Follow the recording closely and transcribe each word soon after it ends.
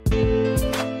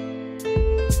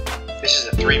This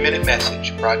is a 3-minute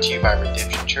message brought to you by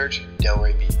Redemption Church,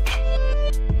 Delray Beach.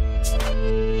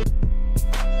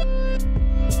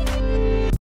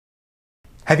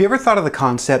 Have you ever thought of the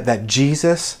concept that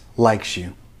Jesus likes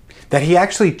you? That He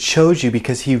actually chose you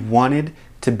because He wanted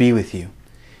to be with you.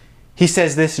 He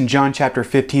says this in John chapter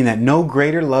 15, that no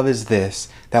greater love is this,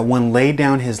 that one laid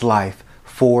down his life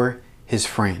for his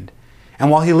friend.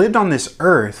 And while He lived on this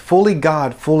earth, fully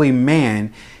God, fully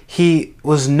man, He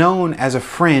was known as a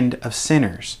friend of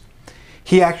sinners.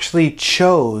 He actually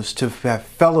chose to have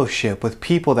fellowship with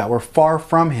people that were far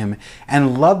from Him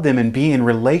and love them and be in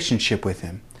relationship with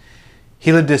Him.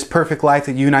 He lived this perfect life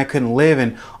that you and I couldn't live,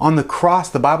 and on the cross,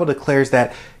 the Bible declares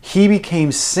that He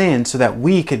became sin so that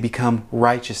we could become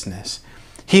righteousness.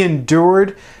 He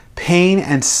endured pain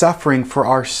and suffering for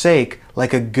our sake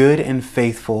like a good and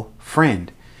faithful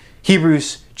friend.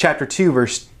 Hebrews chapter 12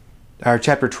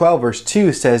 verse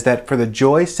 2 says that for the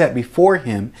joy set before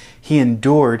Him, He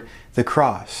endured the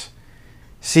cross.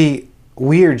 See,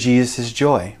 we are Jesus'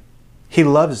 joy. He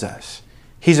loves us.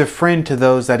 He's a friend to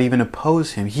those that even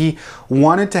oppose Him. He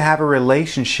wanted to have a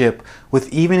relationship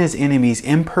with even His enemies,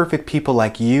 imperfect people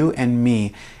like you and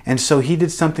me. And so He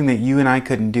did something that you and I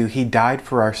couldn't do. He died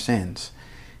for our sins.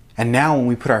 And now when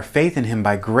we put our faith in Him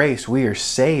by grace, we are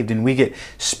saved and we get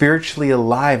spiritually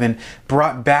alive and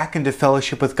brought back into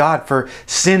fellowship with God. For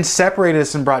sin separated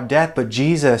us and brought death, but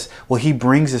Jesus, well, He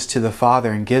brings us to the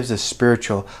Father and gives us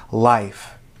spiritual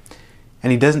life.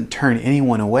 And He doesn't turn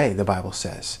anyone away, the Bible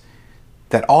says.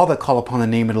 That all that call upon the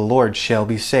name of the Lord shall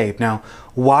be saved. Now,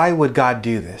 why would God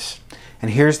do this?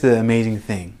 And here's the amazing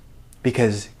thing.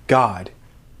 Because God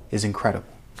is incredible.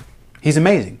 He's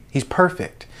amazing. He's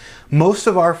perfect. Most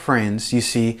of our friends, you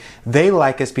see, they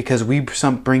like us because we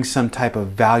bring some type of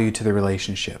value to the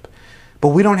relationship. But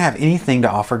we don't have anything to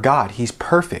offer God. He's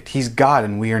perfect. He's God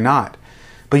and we are not.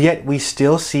 But yet we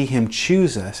still see Him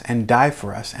choose us and die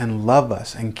for us and love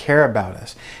us and care about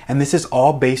us. And this is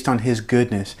all based on His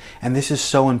goodness. And this is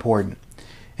so important.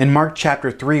 In Mark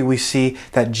chapter 3, we see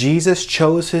that Jesus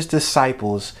chose His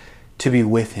disciples to be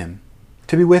with Him.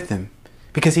 To be with Him.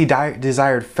 Because He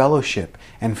desired fellowship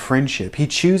and friendship. He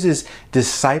chooses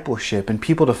discipleship and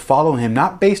people to follow Him,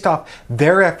 not based off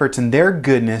their efforts and their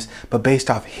goodness, but based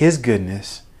off His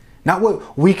goodness. Not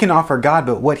what we can offer God,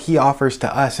 but what He offers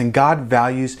to us. And God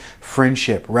values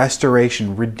friendship,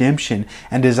 restoration, redemption,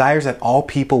 and desires that all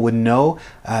people would know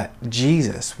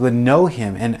Jesus, would know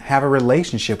Him and have a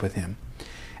relationship with Him.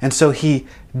 And so He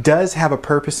does have a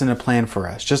purpose and a plan for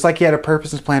us, just like He had a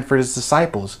purpose and plan for His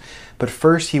disciples. But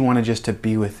first He wanted just to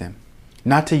be with them,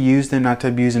 not to use them, not to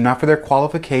abuse them, not for their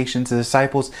qualifications. The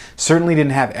disciples certainly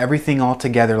didn't have everything all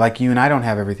together like you and I don't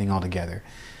have everything all together.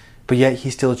 But yet He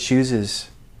still chooses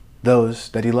those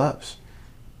that He loves.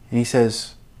 And He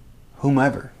says,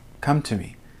 whomever, come to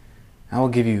me. I will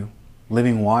give you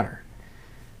living water.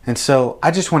 And so I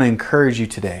just want to encourage you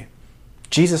today.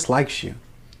 Jesus likes you.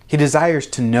 He desires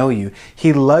to know you.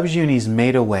 He loves you and He's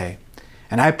made a way.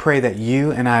 And I pray that you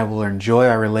and I will enjoy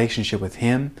our relationship with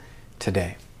Him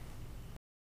today.